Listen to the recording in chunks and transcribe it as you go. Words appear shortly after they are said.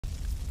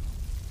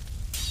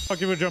Fuck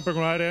you for jumping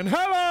right in.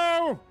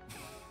 Hello!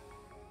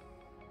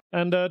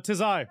 And tis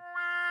I.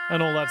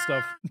 And all that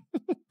stuff.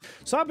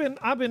 So I've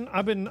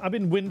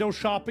been window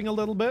shopping a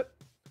little bit.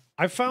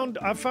 I found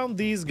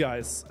these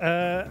guys,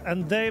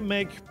 and they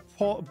make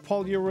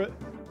polyurethane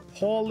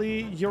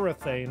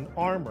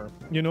armor,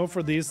 you know,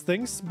 for these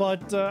things.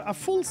 But a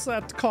full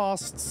set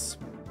costs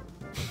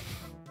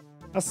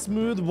a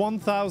smooth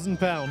 1,000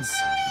 pounds.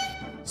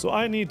 So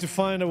I need to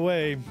find a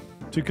way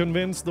to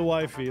convince the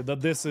wifey that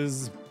this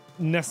is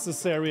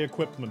necessary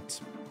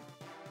equipment.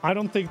 I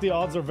don't think the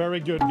odds are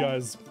very good,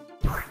 guys.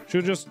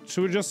 Should we just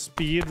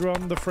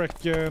speedrun the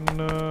frickin'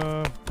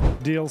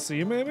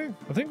 DLC, maybe?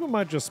 I think we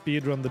might just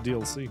speedrun the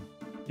DLC.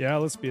 Yeah,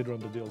 let's speedrun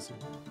the DLC.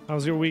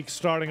 How's your week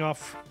starting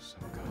off?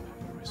 Some kind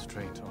of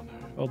restraint on her.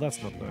 Oh,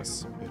 that's not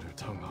nice. Bit her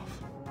tongue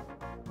off.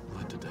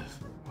 Bled to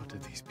death. What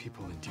did these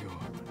people endure?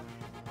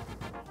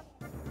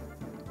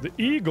 The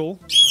Eagle?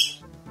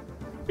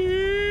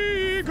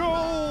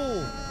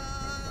 Eagle!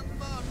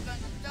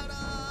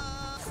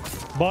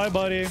 Bye,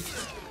 buddy.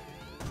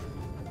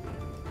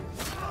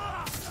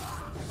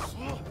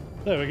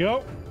 There we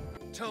go.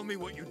 Tell me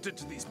what you did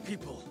to these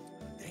people.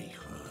 They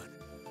heard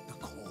the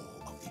call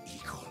of the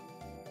eagle.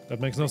 That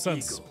makes no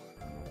sense. Eagle.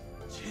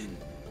 Jin.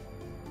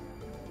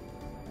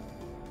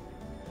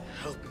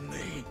 Help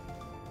me.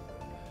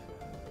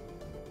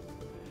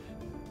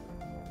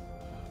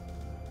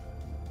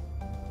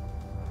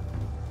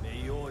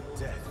 May your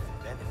death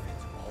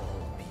benefit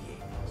all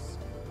beings.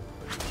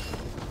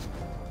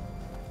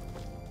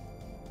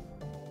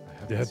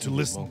 They had to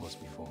listen.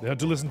 They had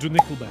to listen to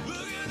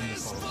Nickelback.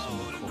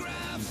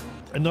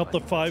 And not the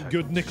 5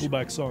 good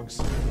Nickelback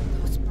songs.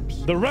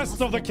 The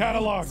rest of the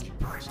catalog!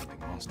 Something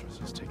monstrous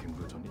has taken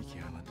root on Iki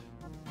Island.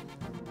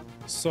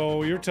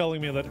 So you're telling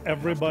me that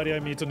everybody I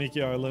meet on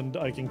Iki Island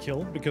I can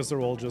kill because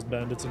they're all just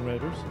bandits and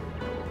raiders?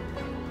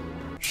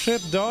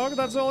 Shit, dog,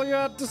 that's all you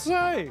had to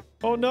say!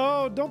 Oh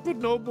no, don't put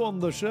Nobu on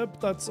the ship.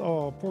 That's...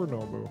 oh, poor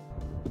Nobu.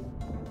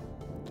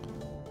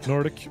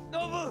 Nordic.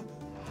 Nobu!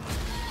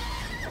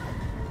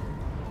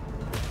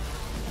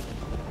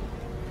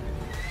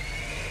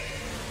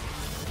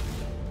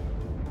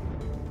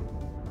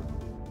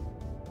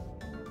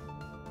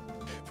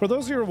 For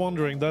those of you who are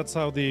wondering, that's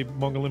how the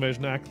Mongol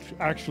invasion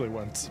actually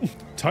went.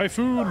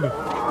 Typhoon!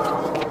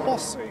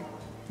 Hossy.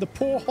 The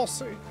poor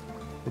Hossy.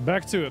 We're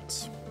back to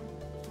it.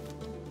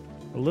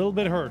 A little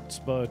bit hurt,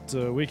 but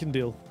we can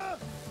deal.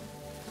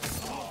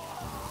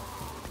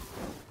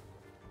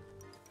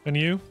 And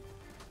you?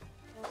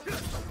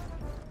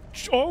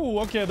 Oh,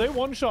 okay, they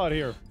one-shot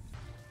here.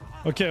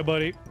 Okay,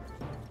 buddy.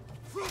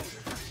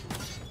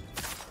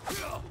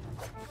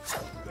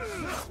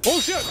 Oh,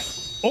 shit!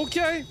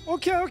 Okay,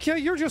 okay,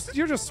 you're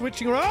just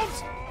switching around?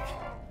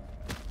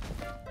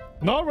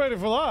 Not ready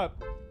for that.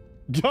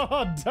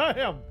 God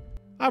damn.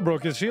 I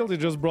broke his shield, he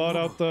just brought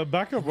out the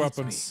backup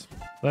weapons.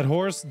 That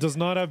horse does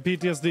not have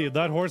PTSD,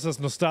 that horse has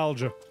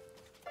nostalgia.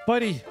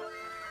 Buddy,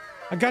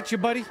 I got you,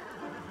 buddy.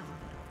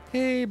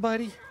 Hey,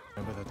 buddy.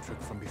 Remember that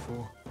trick from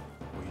before?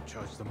 Where you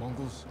charged the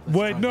Mongols?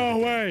 Wait, no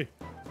way.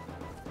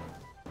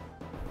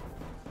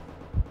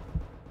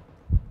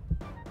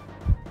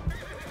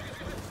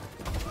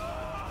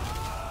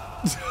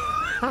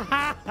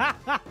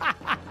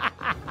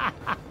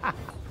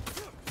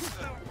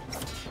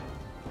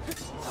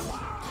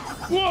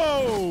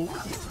 Whoa!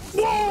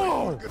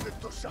 Whoa!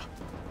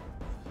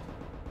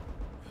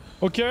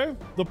 Okay,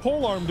 the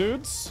polearm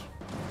dudes.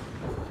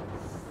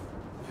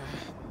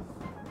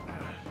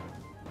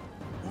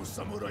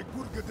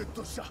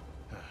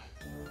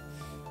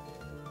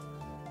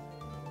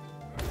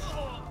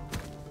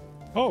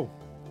 Oh,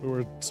 we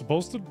were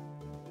supposed to...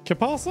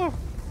 Kipasa?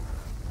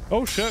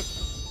 Oh shit.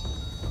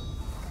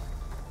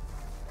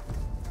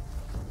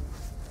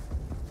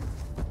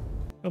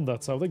 And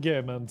that's how the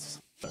game ends.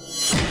 I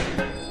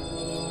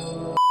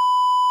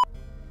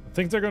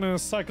think they're gonna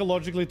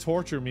psychologically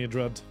torture me,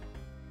 Dread.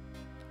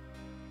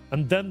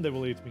 And then they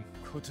will eat me.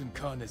 Khotun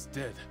Khan is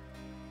dead.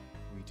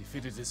 We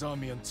defeated his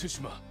army on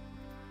Tsushima.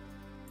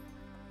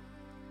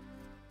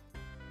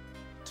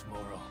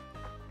 Tomorrow,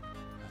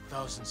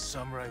 1,000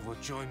 samurai will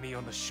join me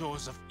on the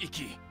shores of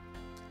Iki.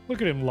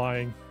 Look at him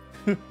lying.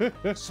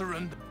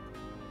 Surrender.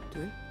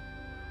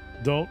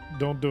 Don't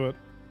do it.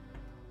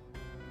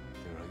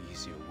 There are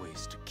easier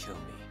ways to kill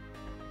me.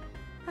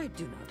 I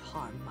do not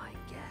harm my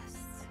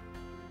guests.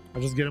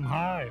 I'll just get him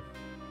high.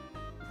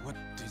 What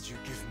did you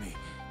give me?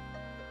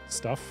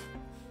 Stuff.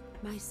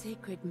 My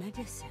sacred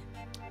medicine.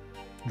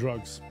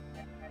 Drugs.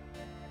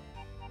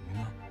 You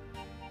know?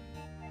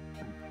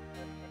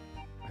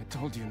 I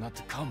told you not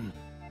to come.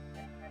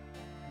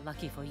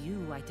 Lucky for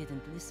you, I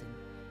didn't listen.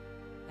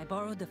 I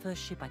borrowed the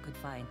first ship I could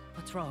find.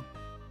 What's wrong?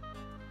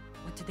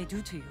 What did they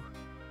do to you?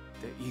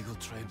 The Eagle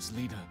tribe's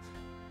leader.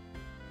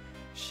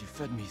 She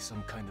fed me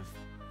some kind of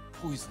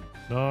poison.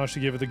 No, she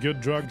gave it the good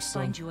drugs,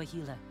 son. Find you a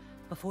healer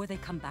before they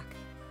come back.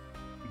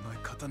 My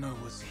katana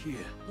was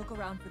here. Look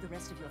around for the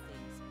rest of your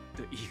things.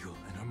 The Eagle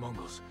and her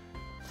Mongols.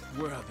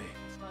 Where are they?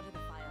 Started a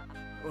fire.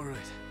 All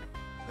right,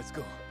 let's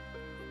go.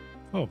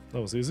 Oh,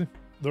 that was easy.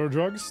 There are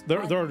drugs?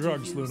 There are drugs,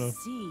 What do you Luna.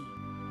 see?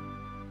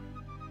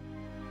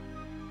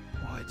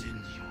 Why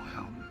didn't you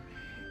help me?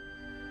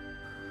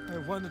 I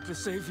wanted to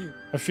save you.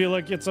 I feel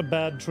like it's a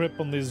bad trip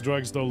on these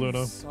drugs though, Luna.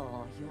 You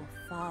saw your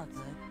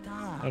father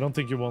die. I don't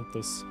think you want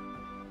this.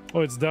 Oh,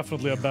 it's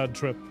definitely a bad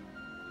trip.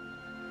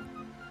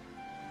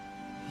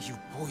 You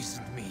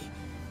poisoned me.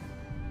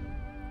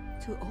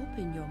 To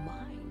open your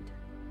mind,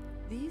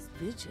 these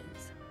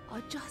visions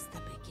are just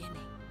the beginning.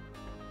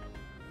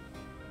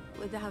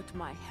 Without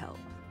my help,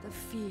 the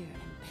fear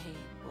and pain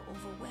will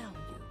overwhelm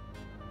you.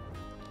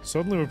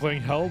 Suddenly we're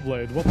playing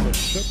Hellblade. What the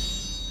shit?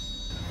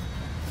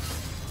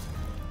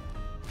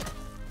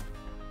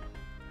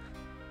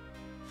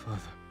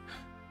 Father.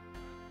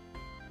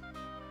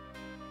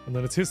 And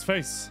then it's his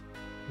face.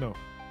 No.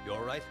 You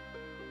alright?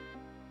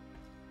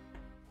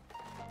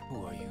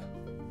 Who are you?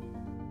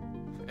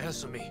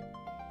 Answer me.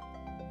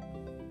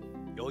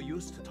 You're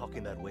used to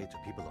talking that way to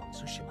people on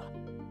Tsushima.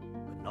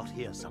 But not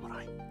here,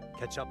 Samurai.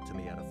 Catch up to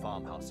me at a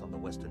farmhouse on the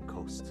western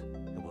coast,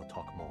 and we'll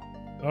talk more.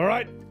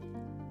 Alright.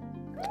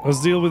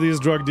 Let's deal with these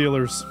drug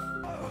dealers.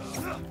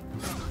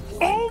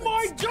 Oh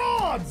my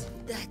god!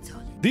 That's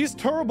all. These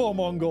turbo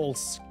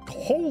Mongols.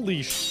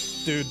 Holy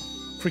dude.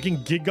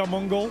 Freaking Giga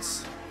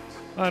Mongols.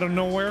 Out of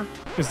nowhere.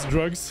 It's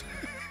drugs.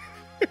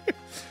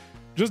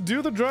 Just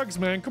do the drugs,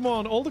 man. Come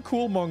on. All the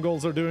cool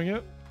Mongols are doing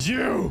it.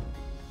 You!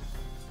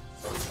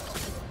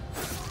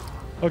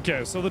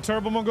 Okay, so the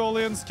Turbo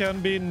Mongolians can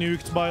be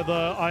nuked by the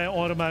I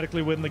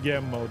automatically win the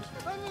game mode.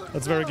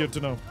 That's very good to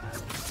know.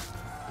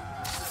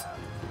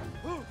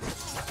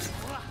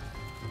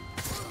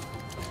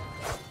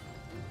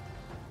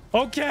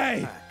 Okay!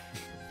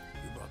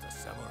 You brought a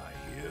samurai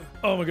here?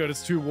 Oh my god,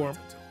 it's too warm.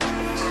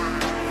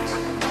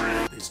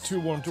 It's too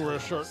warm to wear a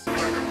shirt.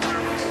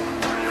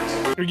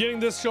 You're getting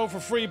this show for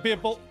free,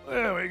 people.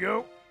 There we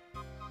go.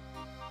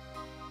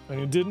 And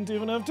you didn't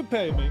even have to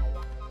pay me.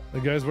 The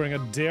guy's wearing a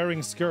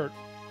daring skirt.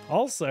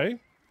 I'll say.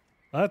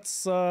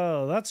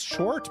 That's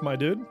short, my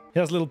dude. He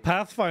has a little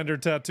Pathfinder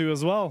tattoo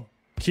as well.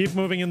 Keep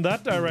moving in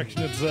that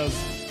direction, it says.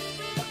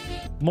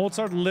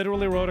 Mozart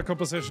literally wrote a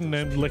composition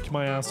named Lick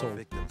My Asshole.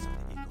 Victims of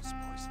the eagle's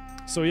poison.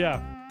 So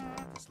yeah,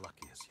 As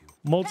lucky as you.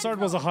 Mozart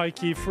was a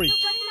high-key freak.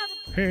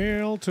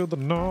 Hail to the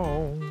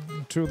no,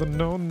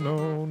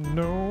 no,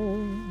 no.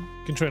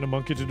 You can train a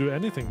monkey to do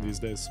anything these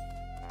days.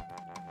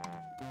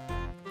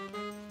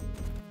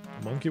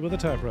 A monkey with a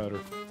typewriter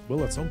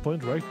will at some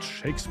point write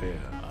Shakespeare.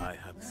 I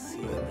have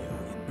seen you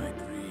in my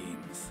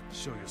dreams.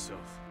 Show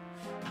yourself.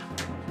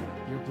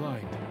 You're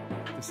blind.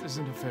 This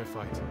isn't a fair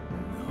fight.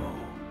 No,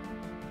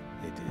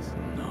 it is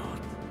not.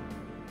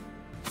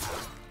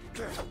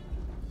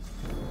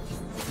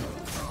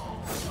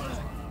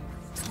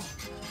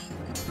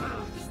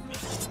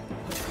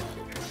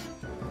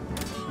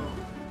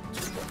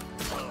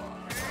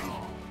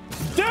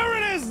 There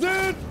it is,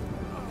 dude!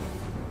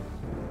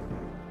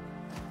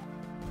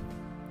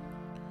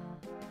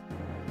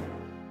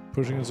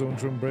 Pushing his own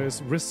to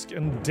embrace risk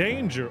and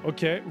danger.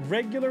 Okay,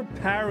 regular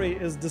parry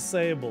is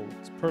disabled.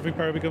 Perfect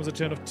parry becomes a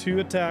chain of 2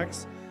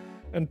 attacks,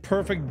 and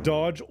perfect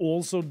dodge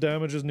also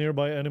damages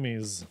nearby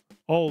enemies.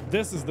 Oh,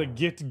 this is the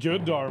get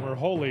good armor.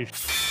 Holy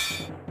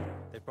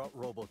They brought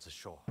robots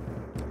ashore.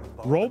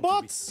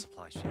 robots?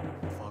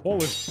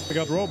 Holy I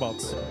got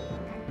robots.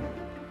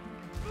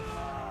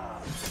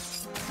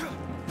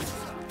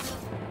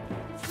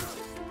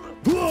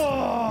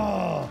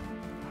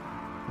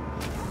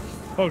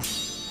 Oh,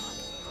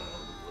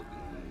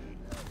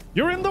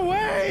 you're in the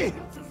way!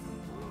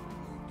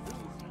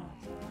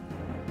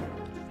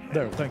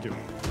 There, thank you.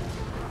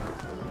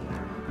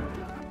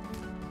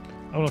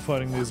 I'm not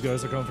fighting these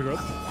guys, I can't figure out.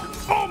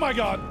 Oh my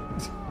god!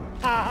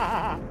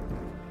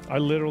 I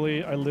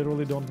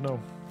literally don't know.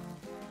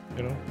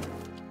 You know?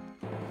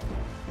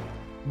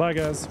 Bye,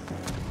 guys.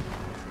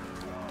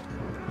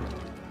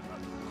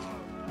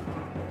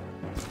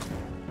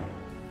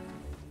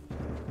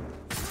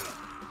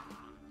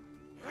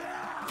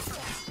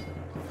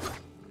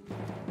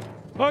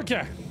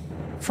 Okay,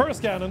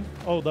 first cannon.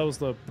 Oh, that was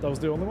the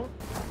only one.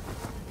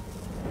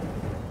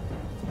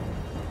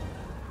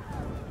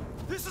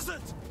 This is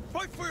it!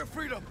 Fight for your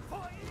freedom!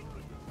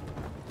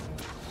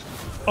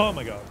 Oh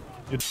my god,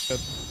 you dead.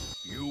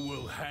 You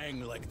will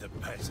hang like the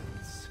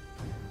peasants.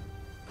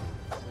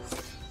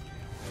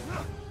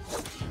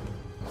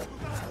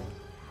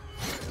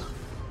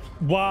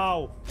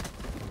 Wow.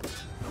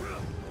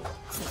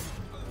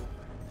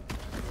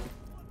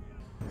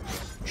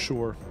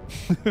 Sure.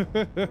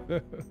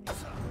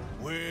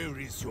 Where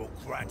is your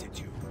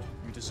gratitude?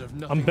 You deserve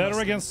nothing. I'm better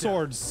less against than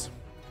death. swords.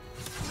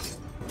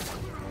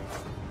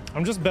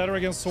 I'm just better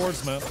against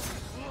swords, man.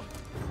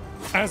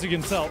 As you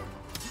can tell.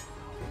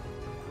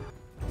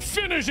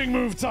 Finishing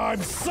move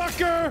time,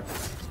 sucker!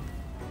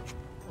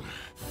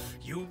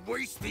 You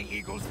waste the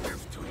eagle's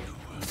gift to you.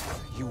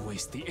 You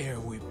waste the air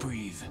we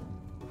breathe.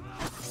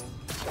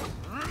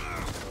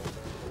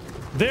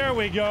 There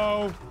we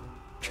go.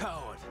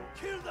 Coward.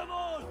 Kill them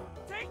all!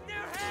 Take their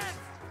heads!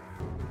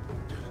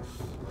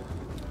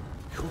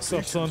 What's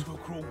up, son? Will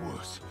grow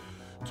worse,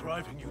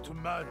 driving you to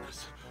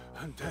madness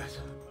and death.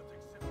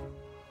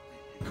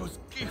 Eagle's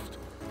gift.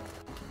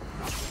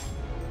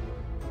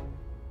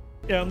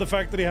 Yeah, and the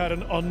fact that he had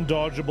an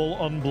undodgeable,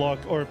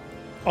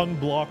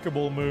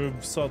 unblockable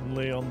move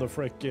suddenly on the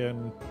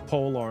frickin'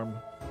 pole arm.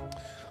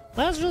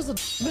 That's just a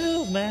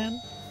move,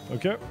 man.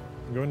 Okay,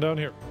 I'm going down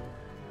here.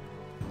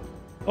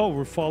 Oh,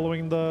 we're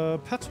following the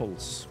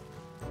petals.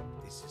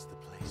 This is the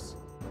place.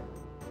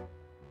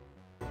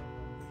 Where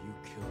you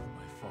killed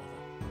my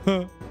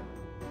father.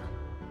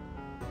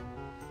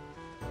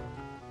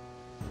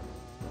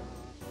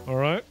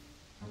 Alright.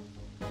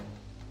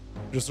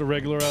 Just a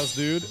regular ass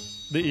dude.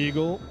 The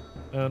eagle.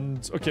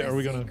 And okay, are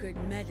we gonna... Sacred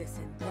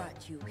medicine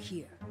brought you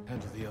here.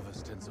 Handle the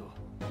others, Tenzo.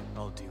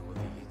 I'll deal with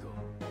the eagle.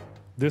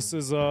 This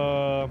is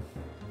Oh,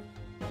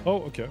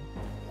 okay.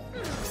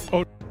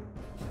 Oh.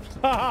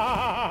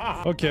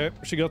 Okay,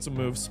 she got some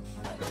moves.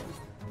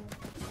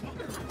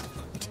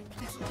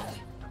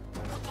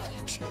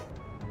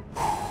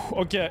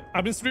 Okay,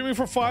 I've been streaming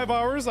for 5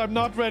 hours. I'm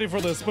not ready for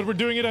this, but we're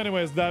doing it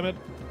anyways, damn it.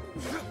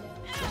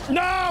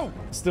 No!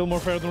 Still more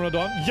fair than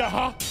Radon.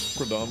 Yeah!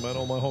 Radon, man.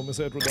 All my homies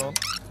hate Radon.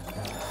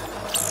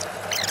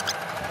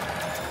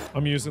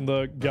 I'm using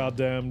the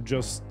goddamn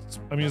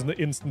I'm using the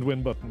instant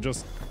win button.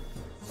 Just...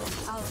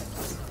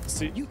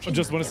 see. I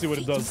just want to see what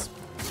it does.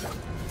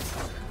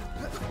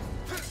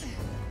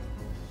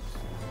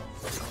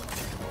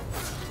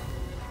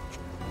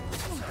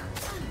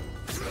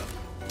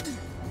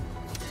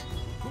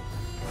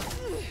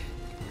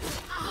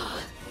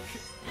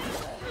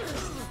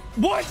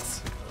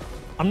 What?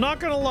 I'm not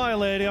gonna lie,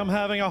 lady. I'm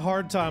having a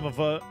hard time of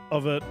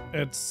it.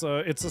 It's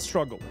a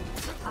struggle.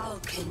 How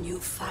can you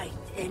fight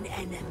an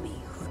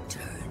enemy who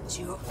turns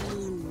your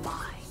own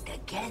mind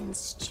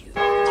against you?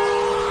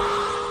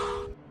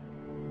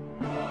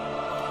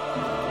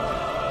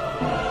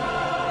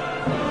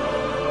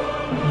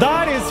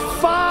 That is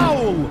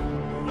foul!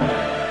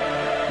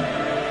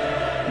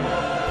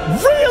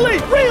 Really?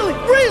 Really?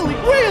 Really?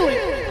 Really?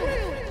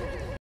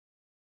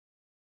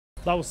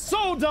 That was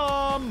so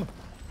dumb!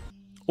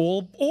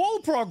 All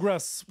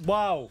progress.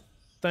 Wow.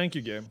 Thank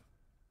you, game.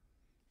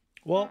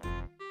 Well,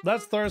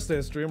 that's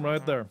Thursday's stream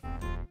right there.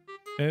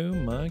 Oh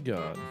my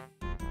god.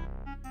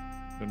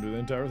 Gonna do the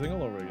entire thing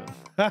all over again.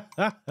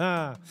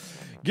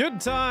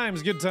 Good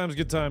times, good times,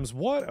 good times.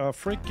 What a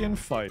freaking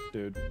fight,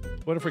 dude.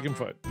 What a freaking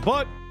fight.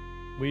 But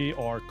we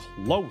are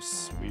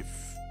close. We've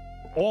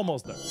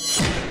almost there.